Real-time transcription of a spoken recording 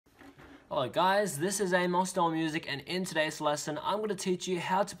Hello guys, this is Amosdoll Music, and in today's lesson I'm going to teach you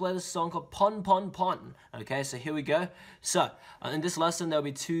how to play the song called Pon Pon Pon. Okay, so here we go. So, in this lesson there will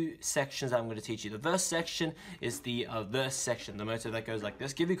be two sections that I'm going to teach you. The first section is the verse section, the motive that goes like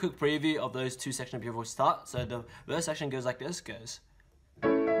this. Give you a quick preview of those two sections before we start. So the verse section goes like this, goes.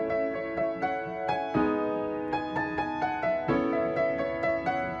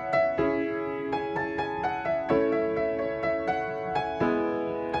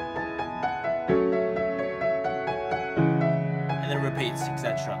 Repeats,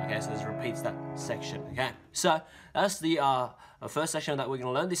 etc. Okay, so this repeats that section. Okay, so that's the first section that we're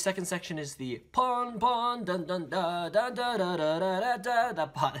gonna learn. The second section is the pon pon dun dun da da da da da da da.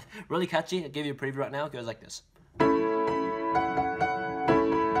 That part really catchy. I'll give you a preview right now. It goes like this.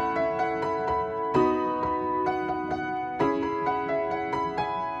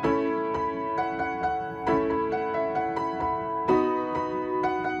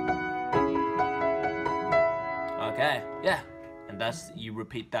 Okay, yeah. And that's, you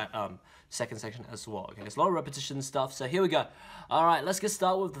repeat that second section as well. Okay, there's a lot of repetition stuff, so here we go. All right, let's get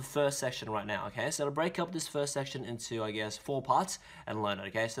started with the first section right now. Okay, so to break up this first section into, I guess, 4 parts and learn it.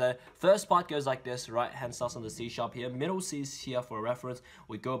 Okay, so first part goes like this. Right hand starts on the C sharp here, middle C is here for a reference.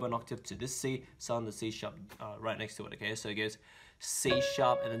 We go up an octave to this C, so on the C sharp right next to it. Okay, so it goes C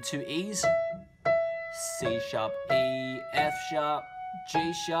sharp and then 2 E's, C sharp, E, F sharp,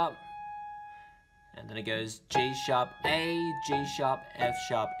 G sharp. And then it goes G sharp, A, G sharp, F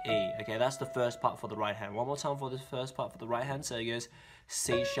sharp, E. Okay, that's the first part for the right hand. One more time for the first part for the right hand. So it goes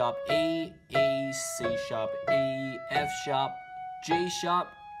C sharp, E, E, C sharp, E, F sharp, G sharp,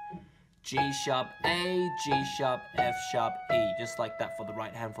 G sharp, A, G sharp, F sharp, E. Just like that for the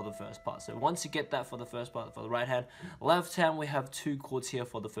right hand for the first part. So once you get that for the first part for the right hand, left hand we have 2 chords here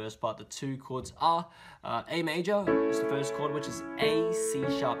for the first part. The 2 chords are A major is the first chord, which is A, C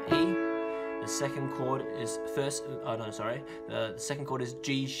sharp, E. The second chord is the second chord is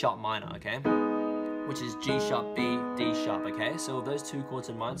G sharp minor, okay? Which is G sharp, B, D sharp, okay? So with those 2 chords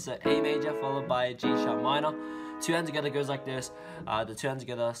in mind, so A major followed by G sharp minor. 2 hands together goes like this. The 2 hands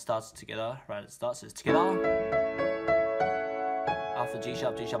together starts together, right? It starts as together. After G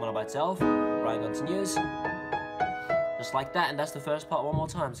sharp minor by itself, right continues. Just like that, and that's the first part one more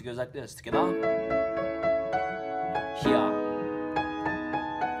time. So it goes like this, together. Here.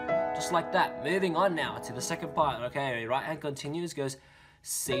 Just like that. Moving on now to the second part. Okay, right hand continues, goes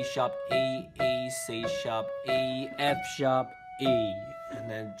C sharp, E, E, C sharp, E, F sharp, E, and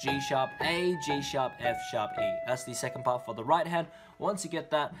then G sharp, A, G sharp, F sharp, E. That's the second part for the right hand. Once you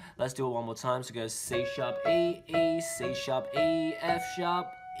get that, let's do it one more time. So it goes C sharp, E, E, C sharp, E, F sharp,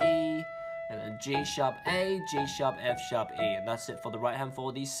 E, and then G sharp, A, G sharp, F sharp, E. And that's it for the right hand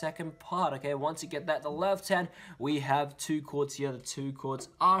for the second part. Okay, once you get that, the left hand, we have 2 chords here. The 2 chords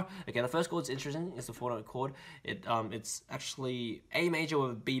are, okay, the first chord is interesting. It's the 4-note chord. It's actually A major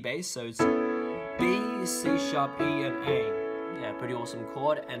with a B bass. So it's B, C sharp, E, and A. Yeah, pretty awesome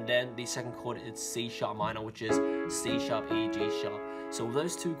chord. And then the second chord is C sharp minor, which is C sharp, E, G sharp. So with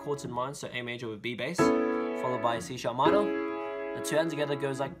those 2 chords in mind, so A major with B bass, followed by C sharp minor. The 2 hands together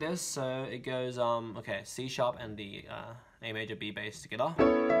goes like this, so it goes, okay, C sharp and the A major B bass together.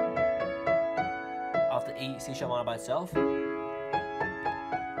 After E, C sharp minor by itself.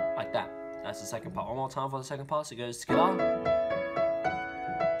 Like that. That's the second part. One more time for the second part, so it goes together.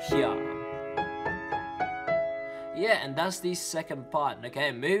 Here. Yeah, and that's the second part.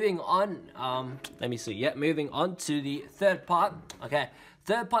 Okay, moving on, let me see, yeah, moving on to the third part. Okay.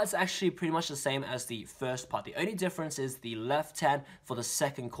 Third part is actually pretty much the same as the first part. The only difference is the left hand for the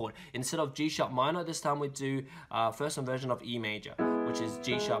second chord. Instead of G sharp minor, this time we do first inversion of E major, which is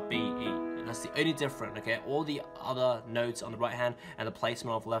G sharp, B, E. And that's the only difference, okay? All the other notes on the right hand and the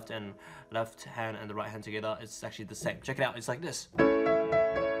placement of left hand and the right hand together is actually the same. Check it out, it's like this. But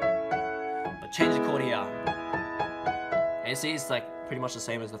change the chord here. And you see, it's like pretty much the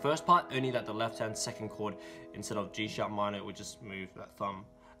same as the first part, only that the left hand second chord, instead of G sharp minor, we just move that thumb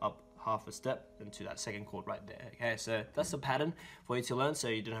up half a step into that second chord right there. Okay, so that's the pattern for you to learn, so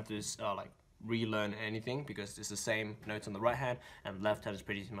you don't have to like relearn anything, because it's the same notes on the right hand, and left hand is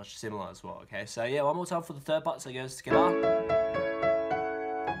pretty much similar as well. Okay, so yeah, one more time for the third part. So it goes together,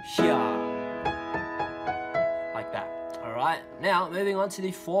 here, like that. Alright, now moving on to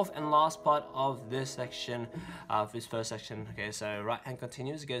the fourth and last part of this section, this first section. Okay, so right hand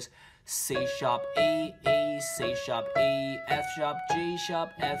continues, it goes C sharp, E, E, C sharp, E, F sharp, G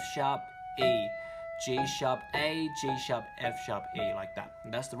sharp, F sharp, E, G sharp, A, G sharp, F sharp, E, like that.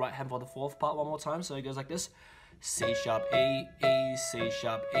 And that's the right hand for the fourth part one more time, so it goes like this. C sharp, E, E, C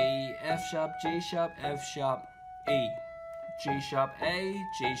sharp, E, F sharp, G sharp, F sharp, E, G sharp A,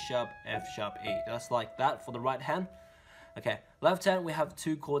 G sharp, F sharp E. Just like that for the right hand. Okay, left hand, we have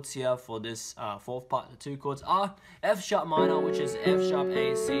two chords here for this fourth part. The two chords are F sharp minor, which is F sharp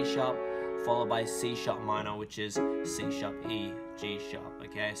A, C sharp, followed by C sharp minor, which is C sharp E, G sharp.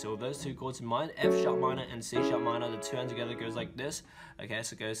 Okay, so with those two chords in mind, F sharp minor and C sharp minor, the two hands together goes like this. Okay,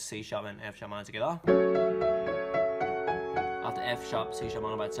 so it goes C sharp and F sharp minor together. After F sharp, C sharp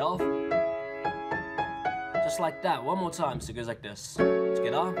minor by itself. Just like that, one more time, so it goes like this.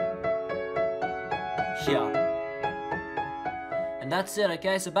 Together. Here. And that's it,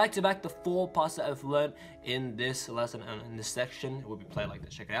 okay? So back to back, the four parts that I've learned in this lesson and in this section will be played like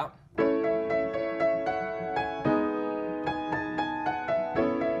this. Check it out.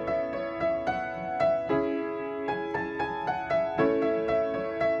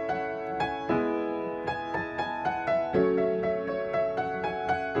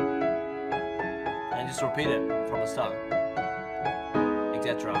 And just repeat it from the start,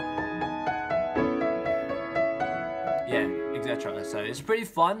 etc. Yeah, etc. So it's pretty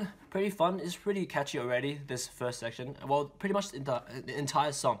fun, it's pretty catchy already, this first section. Well, pretty much the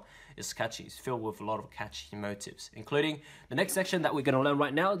entire song is catchy. It's filled with a lot of catchy motives, including the next section that we're going to learn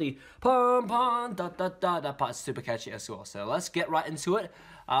right now, the pom pom da da da. That part's super catchy as well. So let's get right into it.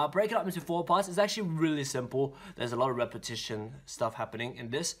 Break it up into four parts. It's actually really simple. There's a lot of repetition stuff happening in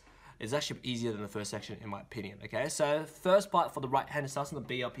this. It's actually easier than the first section in my opinion, okay? So first part for the right hand, it starts on the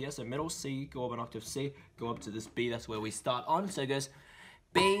B up here, so middle C, go up an octave C, go up to this B, that's where we start on. So it goes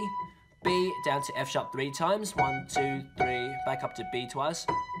B, B, down to F sharp 3 times, 1, 2, 3, back up to B twice,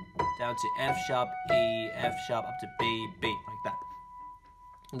 down to F sharp, E, F sharp, up to B, B, like that.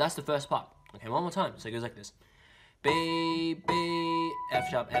 And that's the first part. Okay, one more time, so it goes like this. B, B, F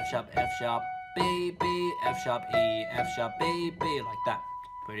sharp, F sharp, F sharp, B, B, F sharp, E, F sharp, B, B, like that.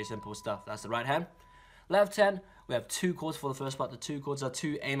 Pretty simple stuff. That's the right hand. Left hand, we have two chords for the first part. The two chords are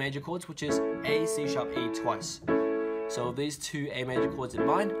two A major chords, which is A, C sharp, E twice. So with these two A major chords in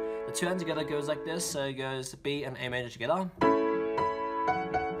mind, the two hands together goes like this. So it goes B and A major together. B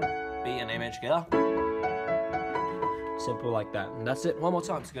and A major together. Simple like that. And that's it. One more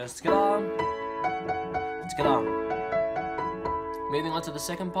time. So it goes together. Together. Moving on to the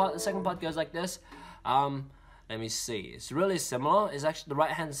second part. The second part goes like this. Let me see. It's really similar. It's actually the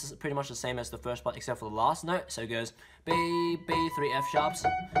right hand is pretty much the same as the first part except for the last note. So it goes B, B, 3 F sharps,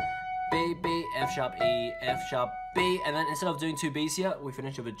 B, B, F sharp, E, F sharp, B, and then instead of doing two B's here, we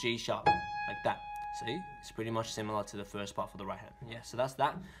finish with a G sharp, like that. See? It's pretty much similar to the first part for the right hand. Yeah, so that's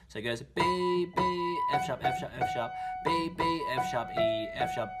that. So it goes B, B, F sharp, F sharp, F sharp, B, B, F sharp, E,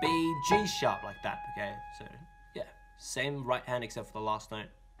 F sharp, B, G sharp, like that. Okay, so yeah, same right hand except for the last note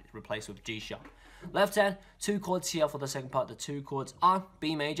replaced with G sharp. Left hand, two chords here for the second part. The two chords are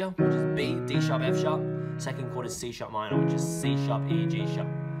B major, which is B, D sharp, F sharp. Second chord is C sharp minor, which is C sharp, E, G sharp.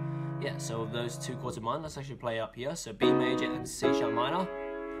 Yeah, so with those two chords in mind, let's actually play up here. So B major and C sharp minor.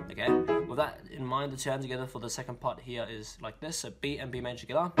 Okay, with that in mind, the two hands together for the second part here is like this. So B and B major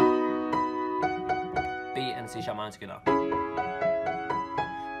together. B and C sharp minor together.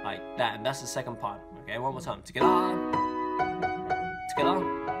 Like that, and that's the second part. Okay, one more time. Together.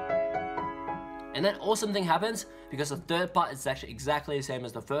 Together. And then awesome thing happens because the third part is actually exactly the same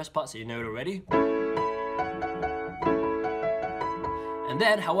as the first part, so you know it already. And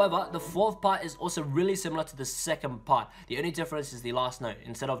then, however, the fourth part is also really similar to the second part. The only difference is the last note.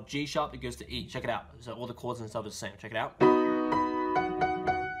 Instead of G sharp, it goes to E. Check it out. So all the chords and stuff is the same. Check it out.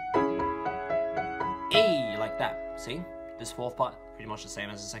 E, like that. See? This fourth part, pretty much the same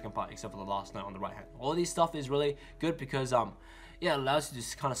as the second part, except for the last note on the right hand. All these stuff is really good because, yeah, it allows you to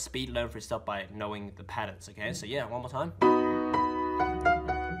just kind of speed learn for stuff by knowing the patterns, okay? So yeah, one more time.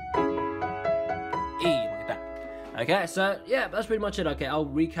 E, like that. Okay, so yeah, that's pretty much it, okay? I'll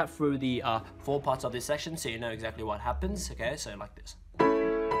recap through the four parts of this section so you know exactly what happens, okay? So like this.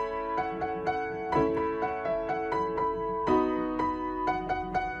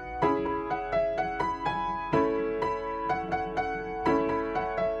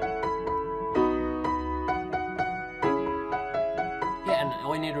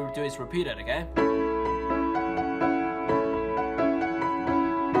 All you need to do is repeat it, okay?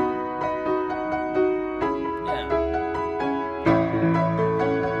 Yeah.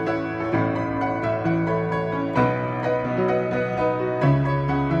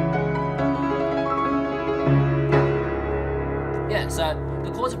 Yeah, so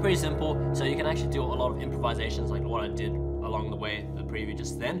the chords are pretty simple, so you can actually do a lot of improvisations like what I did along the way, the preview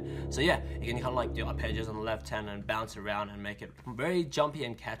just then. So yeah, you can kind of like do arpeggios on the left hand and bounce around and make it very jumpy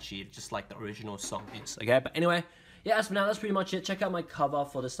and catchy, just like the original song is, okay? But anyway, yeah, as for now, that's pretty much it. Check out my cover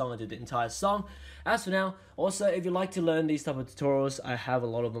for the song. I did the entire song. As for now, also, if you'd like to learn these type of tutorials, I have a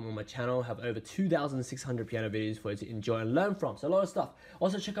lot of them on my channel. I have over 2,600 piano videos for you to enjoy and learn from. So a lot of stuff.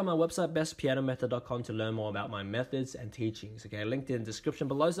 Also, check out my website, bestpianomethod.com, to learn more about my methods and teachings. Okay, linked in the description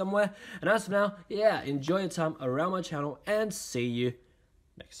below somewhere. And as for now, yeah, enjoy your time around my channel and see you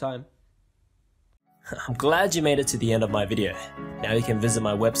next time. I'm glad you made it to the end of my video. Now you can visit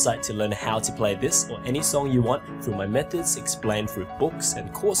my website to learn how to play this or any song you want through my methods explained through books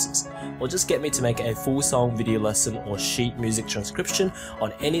and courses, or just get me to make a full song video lesson or sheet music transcription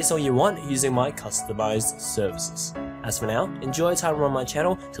on any song you want using my customized services. As for now, enjoy your time on my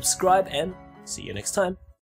channel, subscribe, and see you next time.